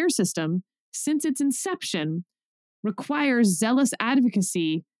entire system, since its inception, requires zealous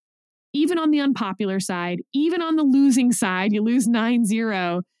advocacy, even on the unpopular side, even on the losing side. You lose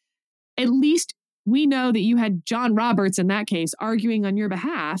 9-0. At least we know that you had John Roberts in that case arguing on your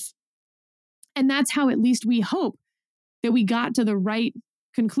behalf. And that's how at least we hope that we got to the right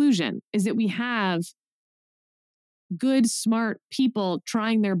conclusion, is that we have good, smart people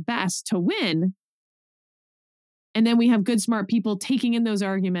trying their best to win. And then we have good, smart people taking in those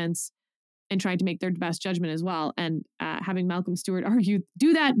arguments and trying to make their best judgment as well. And having Malcolm Stewart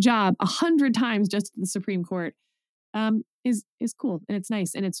do that job 100 times just at the Supreme Court is cool. And it's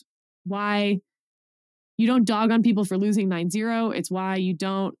nice. And it's why you don't dog on people for losing 9-0. It's why you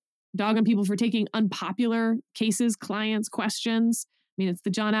don't dog on people for taking unpopular cases, clients, questions. I mean, it's the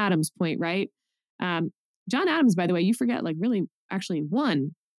John Adams point, right? John Adams, by the way, you forget, like really actually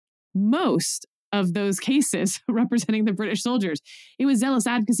won most of those cases representing the British soldiers. It was zealous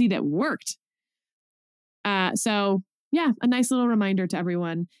advocacy that worked. So yeah, a nice little reminder to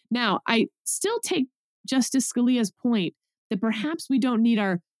everyone. Now, I still take Justice Scalia's point that perhaps we don't need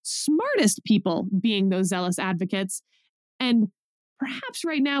our smartest people being those zealous advocates. And perhaps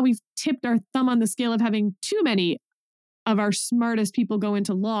right now we've tipped our thumb on the scale of having too many of our smartest people go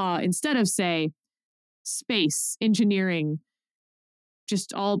into law instead of, say, space, engineering,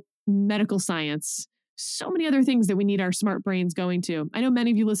 just all medical science, so many other things that we need our smart brains going to. I know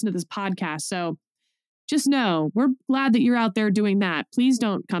many of you listen to this podcast, so just know we're glad that you're out there doing that. Please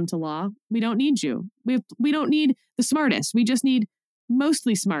don't come to law. We don't need you. We don't need the smartest. We just need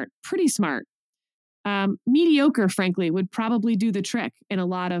mostly smart, pretty smart. Mediocre, frankly, would probably do the trick in a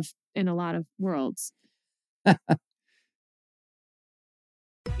lot of worlds.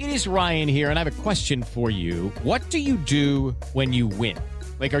 It is Ryan here, and I have a question for you. What do you do when you win?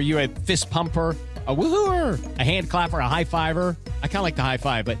 Like, are you a fist pumper, a woohooer, a hand clapper, a high fiver? I kind of like the high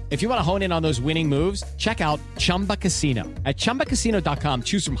five, but if you want to hone in on those winning moves, check out Chumba Casino. At ChumbaCasino.com,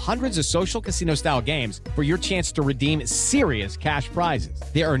 choose from hundreds of social casino-style games for your chance to redeem serious cash prizes.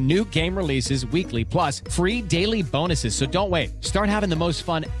 There are new game releases weekly, plus free daily bonuses. So don't wait. Start having the most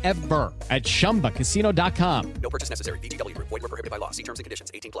fun ever at ChumbaCasino.com. No purchase necessary. VGW Group. Void where prohibited by law. See terms and conditions.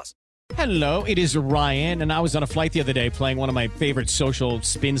 18+. Hello, it is Ryan, and I was on a flight the other day playing one of my favorite social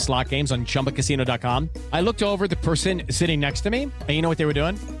spin slot games on ChumbaCasino.com. I looked over at the person sitting next to me, and you know what they were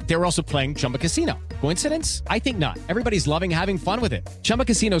doing? They were also playing Chumba Casino. Coincidence? I think not. Everybody's loving having fun with it. Chumba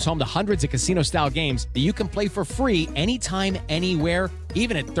Casino is home to hundreds of casino-style games that you can play for free anytime, anywhere,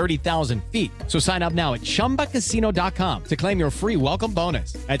 even at 30,000 feet. So sign up now at ChumbaCasino.com to claim your free welcome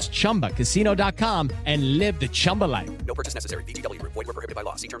bonus. That's ChumbaCasino.com and live the Chumba life. No purchase necessary. VGW. Void where prohibited by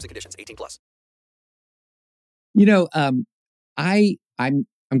law. See terms and conditions. 18+.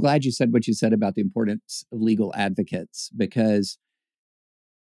 I'm glad you said what you said about the importance of legal advocates, because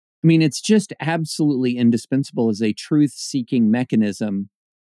it's just absolutely indispensable as a truth-seeking mechanism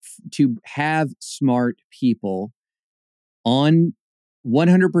to have smart people on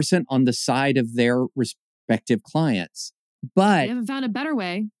 100% on the side of their respective clients. But they haven't found a better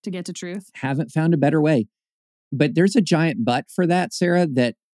way to get to truth. But there's a giant but for that, Sarah,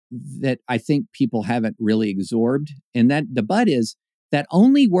 that I think people haven't really absorbed. And that the but is that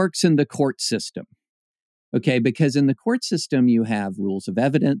only works in the court system. Okay, because in the court system, you have rules of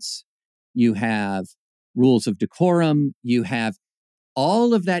evidence, you have rules of decorum, you have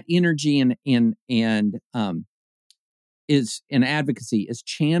all of that energy and advocacy is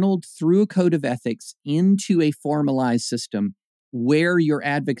channeled through a code of ethics into a formalized system where your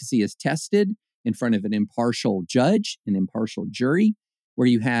advocacy is tested in front of an impartial judge, an impartial jury, where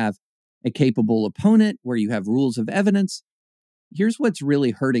you have a capable opponent, where you have rules of evidence. Here's what's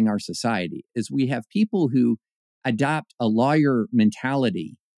really hurting our society is we have people who adopt a lawyer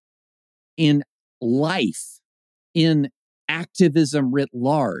mentality in life, in activism writ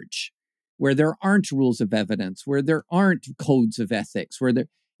large, where there aren't rules of evidence, where there aren't codes of ethics,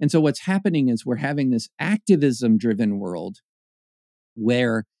 and so what's happening is we're having this activism-driven world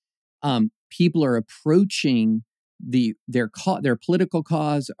where people are approaching their political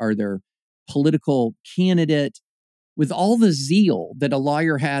cause or their political candidate with all the zeal that a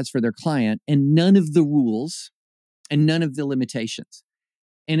lawyer has for their client and none of the rules and none of the limitations.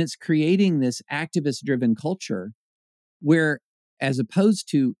 And it's creating this activist-driven culture where, as opposed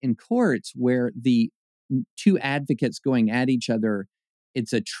to in courts where the two advocates going at each other,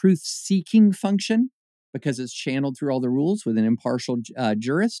 it's a truth-seeking function because it's channeled through all the rules with an impartial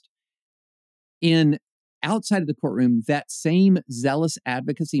jurist. Outside of the courtroom, that same zealous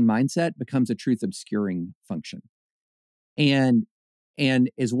advocacy mindset becomes a truth-obscuring function. And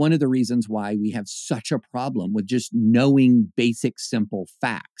is one of the reasons why we have such a problem with just knowing basic, simple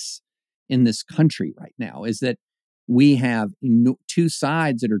facts in this country right now, is that we have two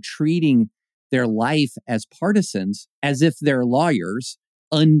sides that are treating their life as partisans as if they're lawyers,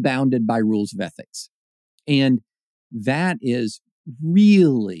 unbounded by rules of ethics. And that is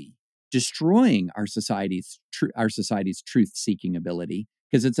really destroying our society's truth-seeking ability,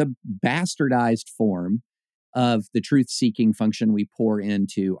 because it's a bastardized form of the truth-seeking function we pour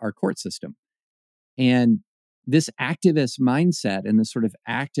into our court system. And this activist mindset and this sort of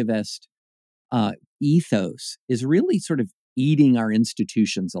activist ethos is really sort of eating our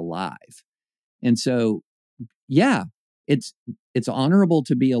institutions alive. And so, yeah, it's honorable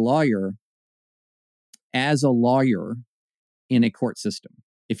to be a lawyer as a lawyer in a court system.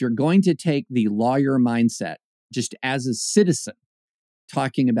 If you're going to take the lawyer mindset just as a citizen,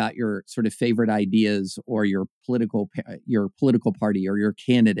 talking about your sort of favorite ideas or your political party or your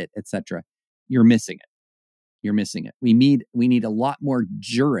candidate, etc., you're missing it. We need a lot more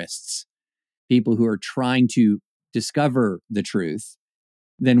jurists, people who are trying to discover the truth,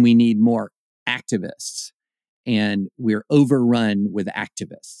 than we need more activists. And we're overrun with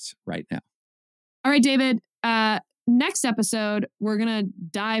activists right now. All right, David. Next episode, we're going to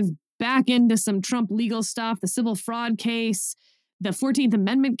dive back into some Trump legal stuff, the civil fraud case, the 14th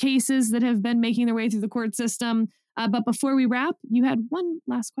Amendment cases that have been making their way through the court system. But before we wrap, you had one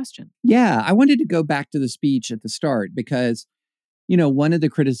last question. Yeah, I wanted to go back to the speech at the start because, one of the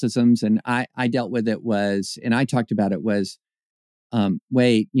criticisms, and I dealt with it was, and I talked about it was,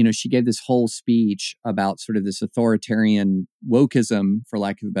 she gave this whole speech about sort of this authoritarian wokeism, for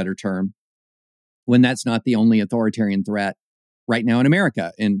lack of a better term, when that's not the only authoritarian threat right now in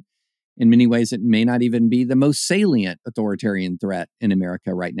America. And in many ways, it may not even be the most salient authoritarian threat in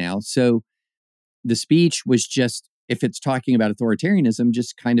America right now. So the speech was just, if it's talking about authoritarianism,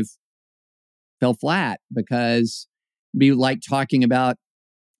 just kind of fell flat, because it'd be like talking about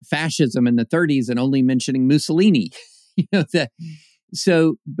fascism in the 30s and only mentioning Mussolini. One of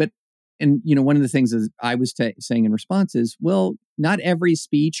the things is I was saying in response is, well, not every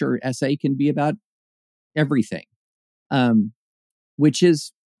speech or essay can be about everything, which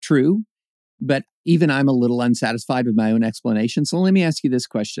is true. But even I'm a little unsatisfied with my own explanation. So let me ask you this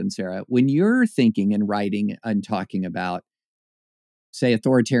question, Sarah. When you're thinking and writing and talking about, say,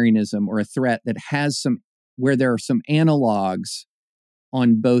 authoritarianism or a threat that has where there are some analogs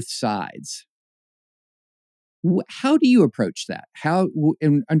on both sides, How do you approach that?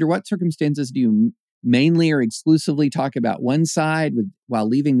 And under what circumstances do you mainly or exclusively talk about one side while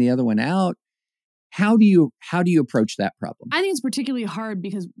leaving the other one out? How do you approach that problem? I think it's particularly hard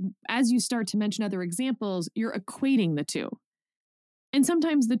because as you start to mention other examples, you're equating the two. And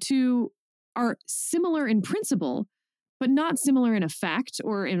sometimes the two are similar in principle, but not similar in effect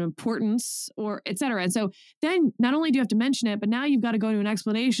or in importance or et cetera. And so then not only do you have to mention it, but now you've got to go to an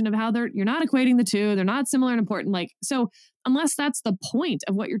explanation of how you're not equating the two. They're not similar and important. So unless that's the point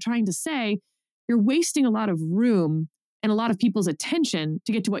of what you're trying to say, you're wasting a lot of room and a lot of people's attention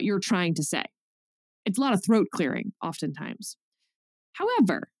to get to what you're trying to say. It's a lot of throat clearing oftentimes.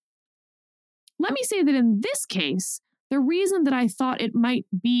 However, let me say that in this case, the reason that I thought it might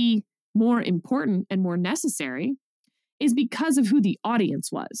be more important and more necessary is because of who the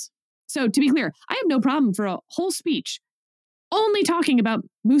audience was. So to be clear, I have no problem for a whole speech only talking about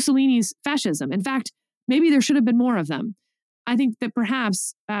Mussolini's fascism. In fact, maybe there should have been more of them. I think that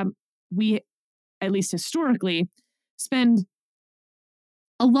perhaps we, at least historically, spend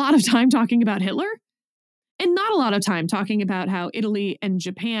a lot of time talking about Hitler and not a lot of time talking about how Italy and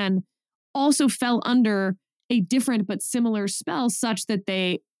Japan also fell under a different but similar spell such that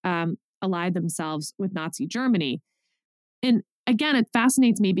they allied themselves with Nazi Germany. And again, it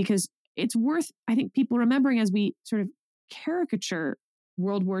fascinates me because it's worth, I think, people remembering as we sort of caricature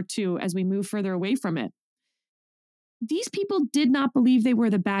World War II as we move further away from it. These people did not believe they were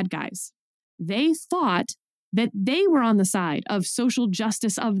the bad guys. They thought that they were on the side of social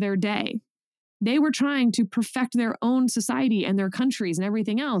justice of their day. They were trying to perfect their own society and their countries and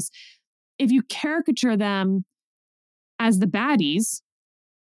everything else. If you caricature them as the baddies,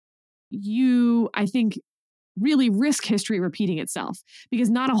 you, I think, really risk history repeating itself because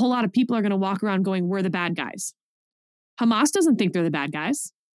not a whole lot of people are going to walk around going, we're the bad guys. Hamas doesn't think they're the bad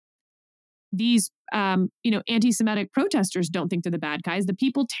guys. These, anti-Semitic protesters don't think they're the bad guys. The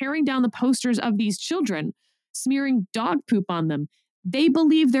people tearing down the posters of these children, smearing dog poop on them, they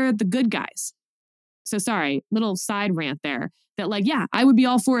believe they're the good guys. So sorry, little side rant there that I would be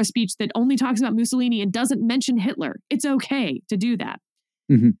all for a speech that only talks about Mussolini and doesn't mention Hitler. It's okay to do that.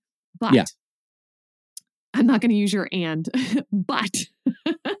 Mm-hmm. But yeah. I'm not going to use your and, but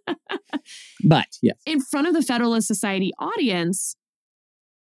yes. In front of the Federalist Society audience,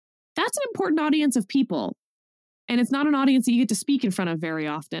 that's an important audience of people. And it's not an audience that you get to speak in front of very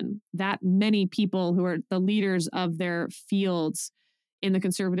often. That many people who are the leaders of their fields in the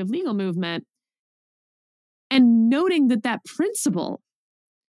conservative legal movement. And noting that principle,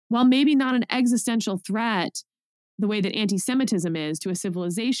 while maybe not an existential threat, the way that anti-Semitism is to a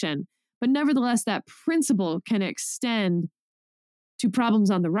civilization, but nevertheless, that principle can extend to problems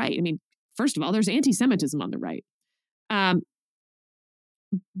on the right. I mean, first of all, there's anti-Semitism on the right.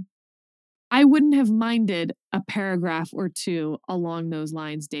 I wouldn't have minded a paragraph or two along those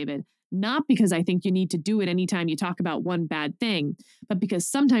lines, David, not because I think you need to do it anytime you talk about one bad thing, but because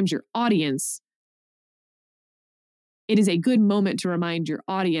sometimes your audience, it is a good moment to remind your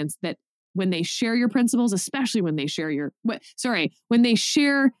audience that when they share your principles, especially when they share when they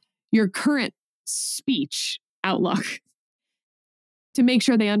share your current speech outlook, to make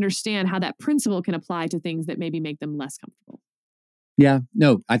sure they understand how that principle can apply to things that maybe make them less comfortable. Yeah,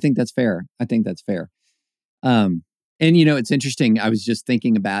 no, I think that's fair. And it's interesting. I was just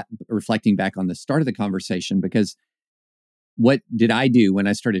thinking about reflecting back on the start of the conversation, because what did I do when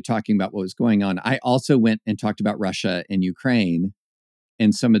I started talking about what was going on? I also went and talked about Russia and Ukraine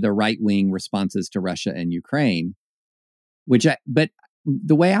and some of the right-wing responses to Russia and Ukraine, but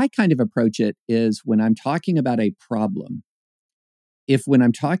the way I kind of approach it is when I'm talking about a problem, when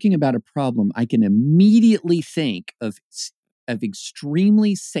I'm talking about a problem, I can immediately think of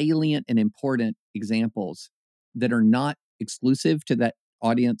extremely salient and important examples that are not exclusive to that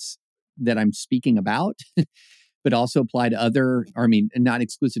audience that I'm speaking about, but also apply to not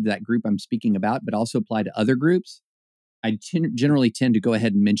exclusive to that group I'm speaking about, but also apply to other groups. I generally tend to go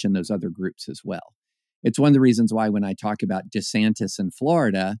ahead and mention those other groups as well. It's one of the reasons why when I talk about DeSantis in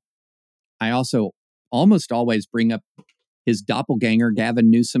Florida, I also almost always bring up his doppelganger,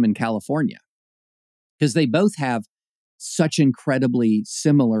 Gavin Newsom in California, because they both have such incredibly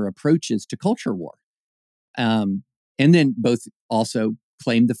similar approaches to culture war. And then both also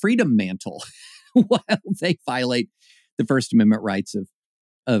claim the freedom mantle while they violate the First Amendment rights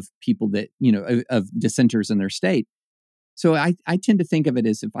of people that, of dissenters in their state. So I tend to think of it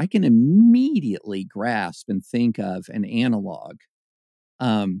as if I can immediately grasp and think of an analog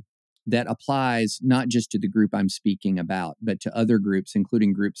that applies not just to the group I'm speaking about, but to other groups,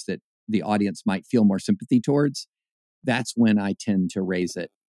 including groups that the audience might feel more sympathy towards, that's when I tend to raise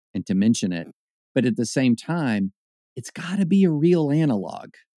it and to mention it. But at the same time, it's got to be a real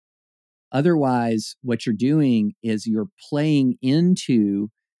analog. Otherwise, what you're doing is you're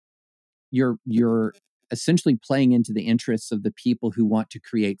essentially playing into the interests of the people who want to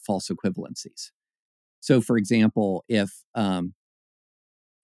create false equivalencies. So, for example,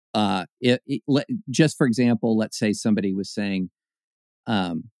 just for example, let's say somebody was saying,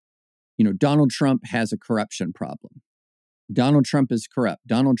 Donald Trump has a corruption problem. Donald Trump is corrupt.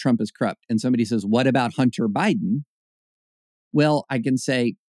 Donald Trump is corrupt. And somebody says, what about Hunter Biden? Well, I can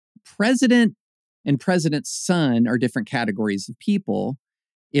say president and president's son are different categories of people.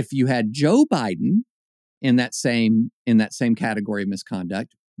 If you had Joe Biden in that same category of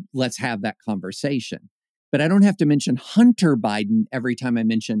misconduct, let's have that conversation. But I don't have to mention Hunter Biden every time I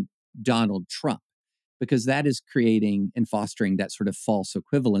mention Donald Trump, because that is creating and fostering that sort of false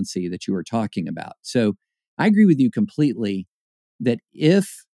equivalency that you were talking about. So I agree with you completely that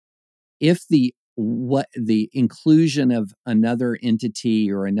if the inclusion of another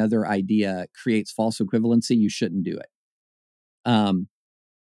entity or another idea creates false equivalency, you shouldn't do it.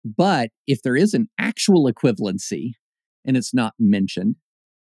 But if there is an actual equivalency and it's not mentioned,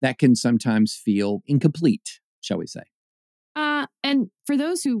 that can sometimes feel incomplete, shall we say. And for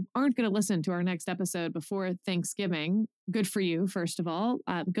those who aren't going to listen to our next episode before Thanksgiving, good for you, first of all.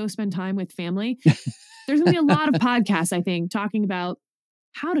 Go spend time with family. There's going to be a lot of podcasts, I think, talking about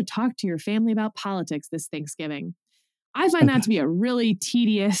how to talk to your family about politics this Thanksgiving. I find that to be a really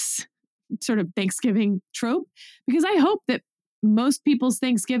tedious sort of Thanksgiving trope, because I hope that most people's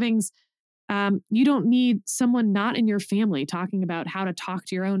Thanksgivings, you don't need someone not in your family talking about how to talk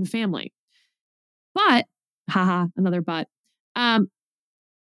to your own family. But, another but.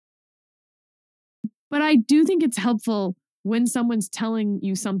 But I do think it's helpful when someone's telling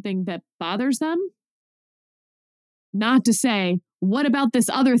you something that bothers them, not to say, what about this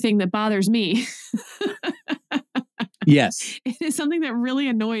other thing that bothers me? Yes. It is something that really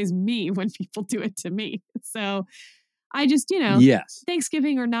annoys me when people do it to me. So I just, yes.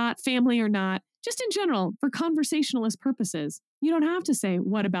 Thanksgiving or not, family or not, just in general, for conversationalist purposes, you don't have to say,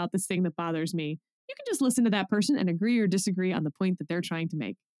 what about this thing that bothers me? You can just listen to that person and agree or disagree on the point that they're trying to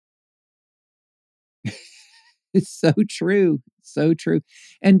make. It's so true. So true.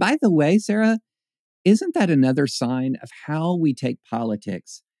 And by the way, Sarah, isn't that another sign of how we take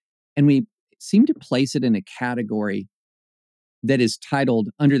politics and we seem to place it in a category that is titled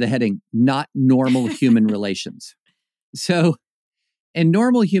under the heading, not normal human relations? So in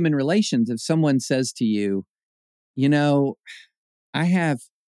normal human relations, if someone says to you, I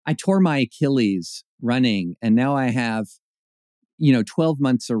tore my Achilles running and now I have 12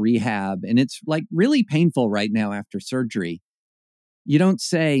 months of rehab and it's like really painful right now after surgery. You don't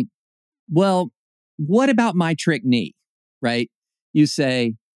say, well, what about my trick knee, right? You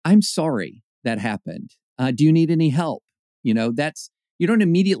say, I'm sorry that happened. Do you need any help? You don't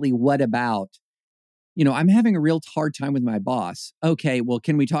immediately, what about, I'm having a real hard time with my boss. Okay, well,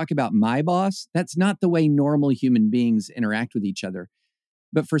 can we talk about my boss? That's not the way normal human beings interact with each other.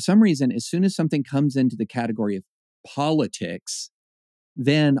 But for some reason, as soon as something comes into the category of politics,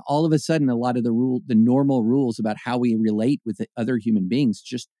 then all of a sudden, a lot of the normal rules about how we relate with other human beings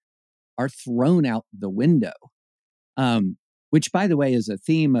just are thrown out the window. Which, by the way, is a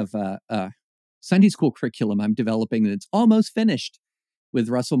theme of a Sunday school curriculum I'm developing, and it's almost finished with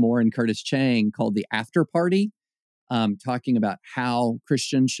Russell Moore and Curtis Chang, called The After Party, talking about how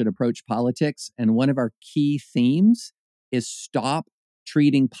Christians should approach politics. And one of our key themes is stop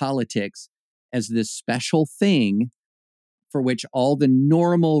treating politics as this special thing for which all the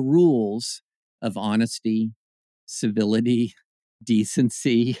normal rules of honesty, civility,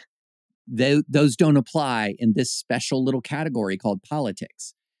 decency, those don't apply in this special little category called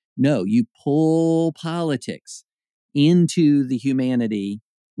politics. No, you pull politics into the humanity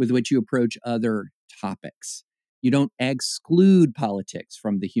with which you approach other topics. You don't exclude politics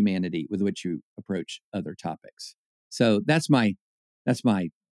from the humanity with which you approach other topics. So that's my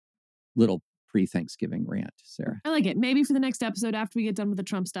little pre-Thanksgiving rant, Sarah. I like it. Maybe for the next episode, after we get done with the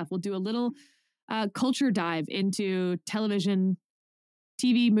Trump stuff, we'll do a little culture dive into television,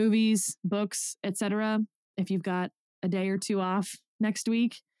 TV, movies, books, etc. If you've got a day or two off next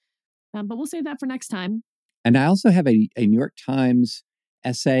week. But we'll save that for next time. And I also have a New York Times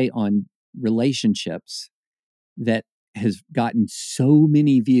essay on relationships that has gotten so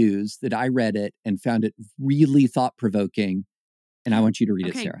many views that I read it and found it really thought-provoking. And I want you to read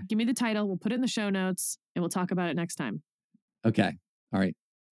it, Sarah. Give me the title. We'll put it in the show notes and we'll talk about it next time. Okay. All right.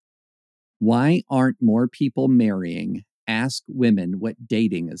 Why aren't more people marrying? Ask Women What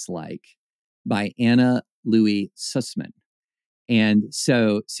Dating is Like by Anna Louise Sussman. And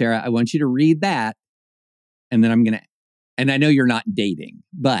so, Sarah, I want you to read that. And then and I know you're not dating,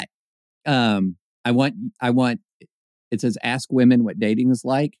 but I want, it says, ask women what dating is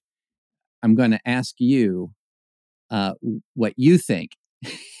like. I'm going to ask you what you think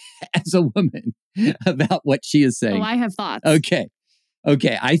as a woman about what she is saying. Oh, I have thoughts. Okay.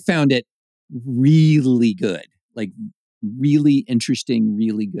 I found it really good, like really interesting,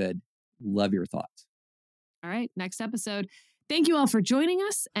 really good. Love your thoughts. All right. Next episode. Thank you all for joining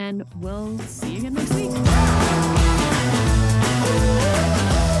us, and we'll see you again next week.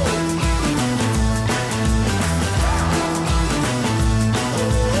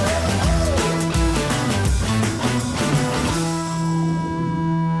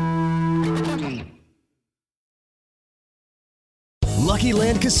 Lucky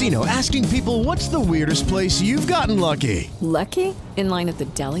Land Casino, asking people, what's the weirdest place you've gotten lucky? Lucky? In line at the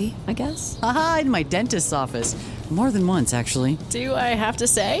deli, I guess? Aha, in my dentist's office. More than once, actually. Do I have to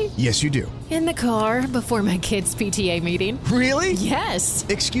say? Yes, you do. In the car before my kids' PTA meeting. Really? Yes.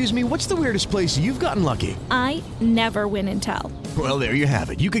 Excuse me, what's the weirdest place you've gotten lucky? I never win and tell. Well, there you have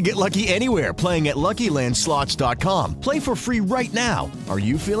it. You can get lucky anywhere, playing at LuckyLandSlots.com. Play for free right now. Are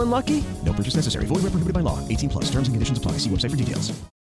you feeling lucky? No purchase necessary. Void where prohibited by law. 18+. Terms and conditions apply. See website for details.